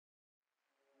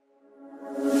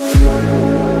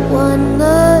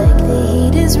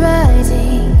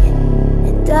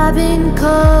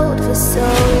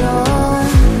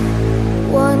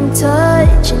one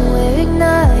touch and we're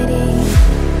igniting,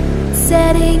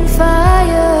 setting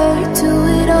fire to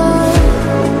it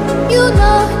all. You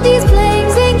know these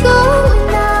flames ain't going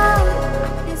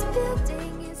out. This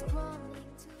building is crumbling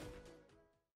too.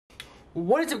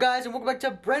 What is up, guys, and welcome back to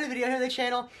a brand new video here on the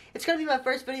channel. It's going to be my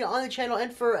first video on the channel in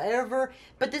forever,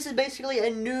 but this is basically a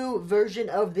new version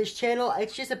of this channel.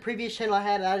 It's just a previous channel I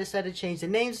had, and I decided to change the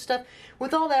names and stuff.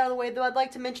 With all that out of the way, though, I'd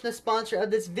like to mention the sponsor of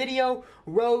this video,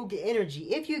 Rogue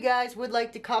Energy. If you guys would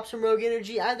like to cop some Rogue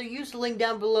Energy, either use the link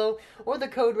down below or the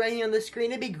code right here on the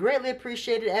screen. It'd be greatly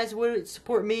appreciated, as would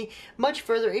support me much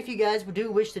further if you guys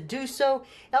do wish to do so.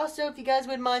 Also, if you guys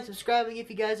wouldn't mind subscribing, if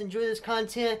you guys enjoy this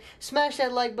content, smash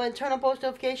that like button, turn on post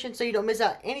notifications so you don't miss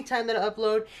out any time that I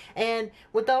upload. And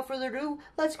without further ado,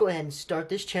 let's go ahead and start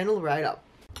this channel right up.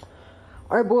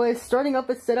 Alright, boys, starting off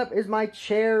the setup is my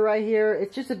chair right here.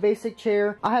 It's just a basic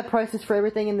chair. I have prices for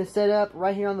everything in the setup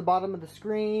right here on the bottom of the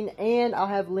screen, and I'll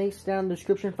have links down in the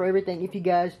description for everything if you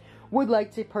guys would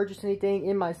like to purchase anything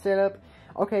in my setup.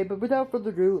 Okay, but without further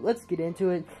ado, let's get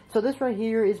into it. So this right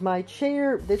here is my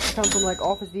chair. This comes from like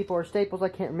Office Depot or Staples, I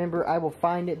can't remember. I will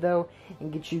find it though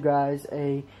and get you guys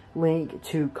a link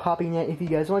to copying it if you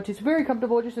guys want to. It's very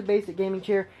comfortable, just a basic gaming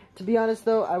chair. To be honest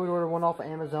though, I would order one off of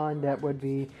Amazon. That would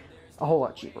be a whole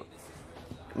lot cheaper.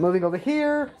 Moving over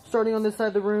here, starting on this side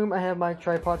of the room, I have my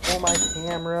tripod for my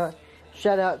camera.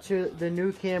 Shout out to the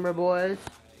new camera, boys.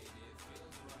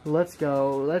 Let's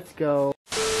go, let's go.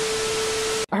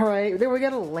 Alright, then we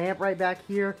got a lamp right back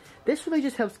here. This really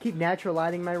just helps keep natural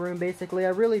lighting in my room, basically. I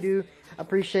really do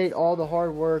appreciate all the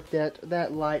hard work that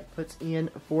that light puts in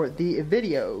for the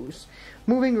videos.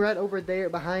 Moving right over there,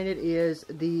 behind it is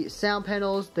the sound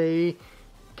panels. They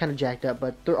kind of jacked up,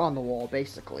 but they're on the wall,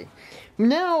 basically.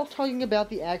 Now, talking about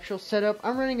the actual setup,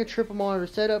 I'm running a triple monitor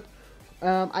setup.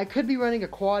 I could be running a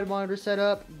quad monitor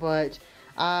setup, but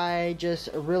I just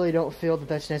really don't feel that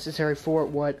that's necessary for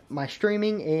what my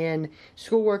streaming and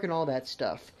schoolwork and all that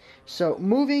stuff. So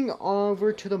moving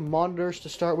over to the monitors to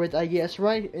start with, I guess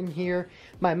right in here,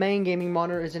 my main gaming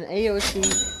monitor is an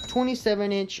AOC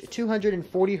 27-inch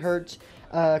 240 Hz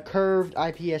curved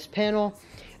IPS panel.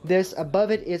 This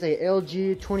above it is a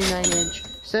LG 29-inch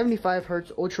 75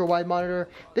 Hz ultra wide monitor.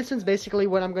 This is basically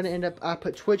what I'm going to end up, I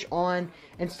put Twitch on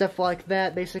and stuff like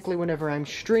that basically whenever I'm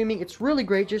streaming. It's really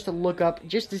great just to look up,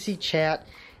 just to see chat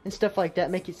and stuff like that.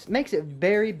 Makes it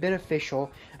very beneficial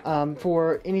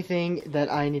for anything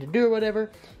that I need to do or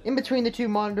whatever. In between the two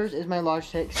monitors is my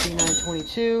Logitech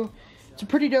C922. It's a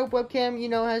pretty dope webcam, you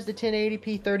know, has the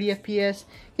 1080p 30 FPS,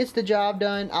 gets the job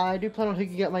done. I do plan on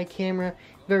hooking up my camera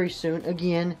very soon.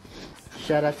 Again,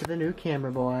 shout out to the new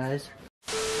camera, boys.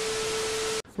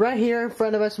 Right here in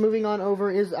front of us, moving on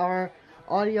over, is our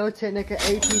Audio-Technica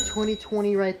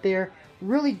AT2020 right there.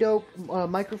 Really dope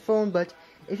microphone, but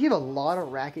if you have a lot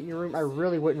of racket in your room, I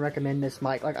really wouldn't recommend this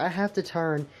mic. Like, I have to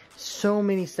turn so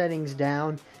many settings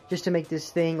down just to make this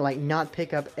thing, like, not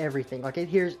pick up everything. Like, it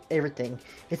hears everything.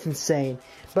 It's insane.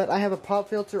 But I have a pop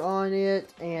filter on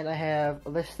it, and I have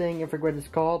this thing, I forget what it's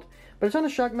called. But it's on a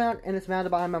shock mount, and it's mounted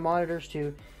behind my monitors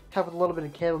to help with a little bit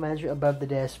of cable management above the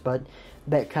desk, but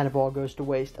that kind of all goes to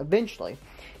waste eventually.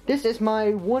 This is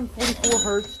my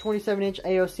 144 Hz 27-inch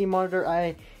AOC monitor.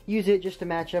 I use it just to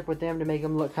match up with them to make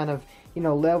them look kind of, you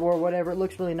know, level or whatever. It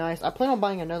looks really nice. I plan on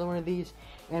buying another one of these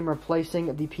and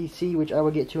replacing the PC, which I will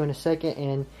get to in a second,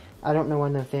 and I don't know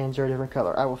when the fans are a different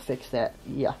color. I will fix that,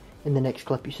 yeah, in the next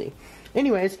clip you see.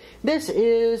 Anyways, this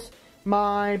is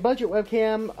my budget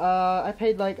webcam. I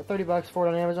paid like 30 bucks for it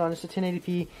on Amazon. It's a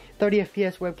 1080p 30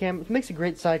 FPS webcam. It makes a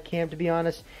great side cam, to be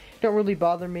honest. Don't really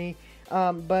bother me.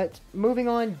 But moving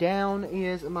on down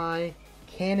is my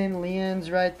Canon lens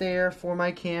right there for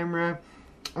my camera.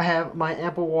 I have my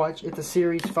Apple Watch. It's a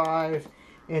Series 5.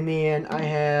 And then I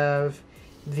have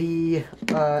the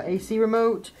AC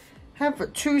remote. I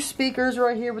have two speakers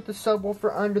right here with the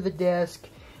subwoofer under the desk.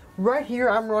 Right here,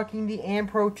 I'm rocking the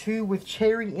AmPro 2 with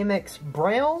Cherry MX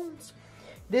Browns.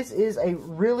 This is a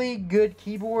really good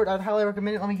keyboard. I'd highly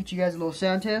recommend it. Let me get you guys a little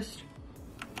sound test.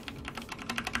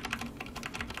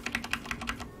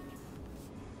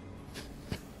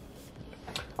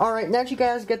 Alright, now that you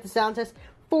guys get the sound test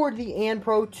for the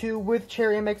AmPro 2 with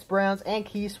Cherry MX Browns and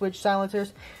key switch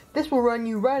silencers, this will run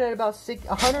you right at about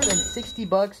 160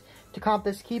 bucks to comp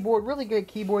this keyboard. Really good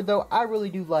keyboard though. I really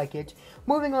do like it.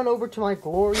 Moving on over to my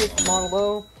glorious Model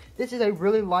O. This is a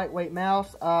really lightweight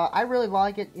mouse. I really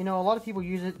like it. You know, a lot of people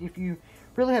use it. If you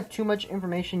really have too much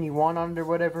information you want on it or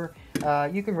whatever,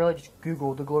 you can really just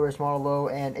Google the glorious Model O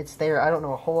and it's there. I don't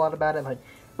know a whole lot about it, but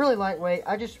really lightweight.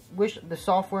 I just wish the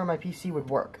software on my PC would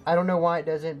work. I don't know why it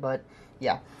doesn't, but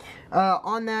yeah.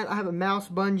 On that, I have a mouse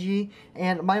bungee,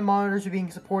 and my monitors are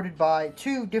being supported by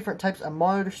 2 different types of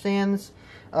monitor stands.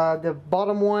 The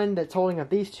bottom one that's holding up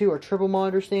these 2 are triple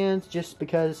monitor stands, just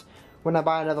because when I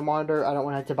buy another monitor, I don't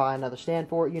want to have to buy another stand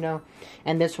for it, you know.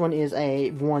 And this one is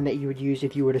one that you would use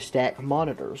if you were to stack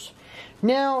monitors.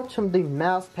 Now, to the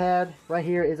mouse pad. Right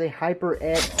here is a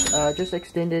HyperX, just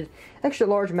extended, extra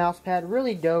large mouse pad,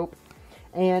 really dope.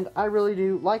 And I really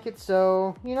do like it,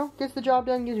 so, you know, gets the job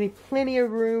done, gives me plenty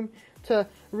of room to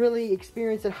really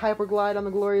experience that hyperglide on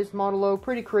the glorious Model O.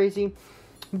 Pretty crazy.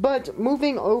 But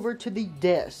moving over to the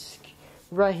desk,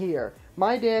 right here.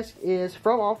 My desk is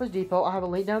from Office Depot. I have a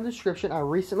link down in the description. I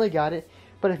recently got it.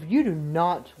 But if you do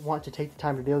not want to take the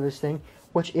time to build this thing,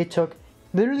 which it took,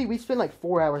 literally we spent like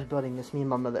 4 hours building this, me and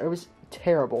my mother. It was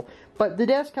terrible. But the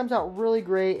desk comes out really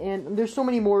great, and there's so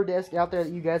many more desks out there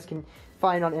that you guys can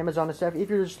find on Amazon and stuff. If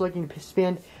you're just looking to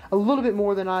spend a little bit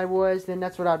more than I was, then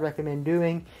that's what I'd recommend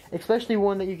doing. Especially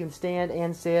one that you can stand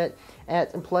and sit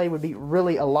at and play would be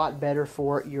really a lot better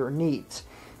for your needs.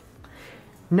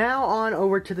 Now on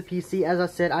over to the PC. As I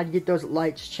said, I'd get those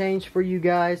lights changed for you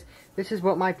guys. This is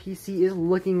what my PC is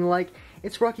looking like.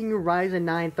 It's rocking a Ryzen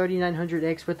 9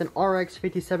 3900X with an RX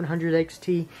 5700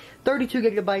 XT, 32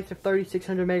 gigabytes of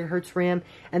 3600 megahertz RAM,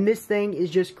 and this thing is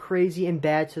just crazy and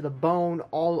bad to the bone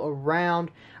all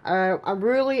around. I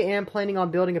really am planning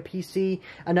on building a PC,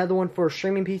 another one for a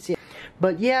streaming PC.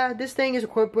 But yeah, this thing is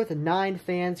equipped with 9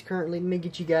 fans currently. Let me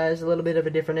get you guys a little bit of a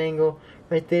different angle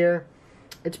right there.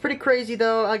 It's pretty crazy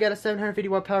though. I got a 750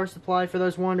 watt power supply for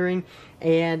those wondering,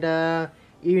 and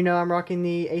you know, I'm rocking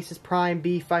the Asus Prime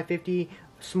B550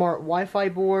 smart Wi-Fi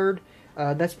board.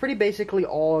 That's pretty basically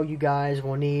all you guys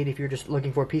will need if you're just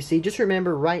looking for a PC. Just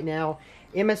remember right now,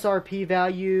 MSRP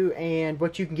value and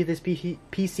what you can get this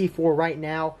PC for right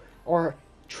now are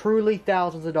truly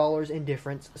thousands of dollars in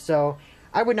difference. So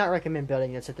I would not recommend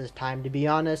building this at this time, to be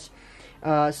honest.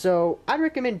 So I'd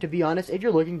recommend, to be honest, if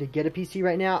you're looking to get a PC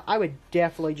right now, I would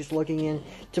definitely just looking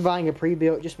into buying a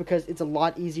pre-built, just because it's a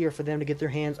lot easier for them to get their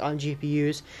hands on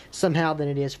GPUs somehow than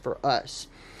it is for us.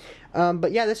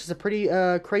 But yeah, this is a pretty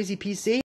crazy PC.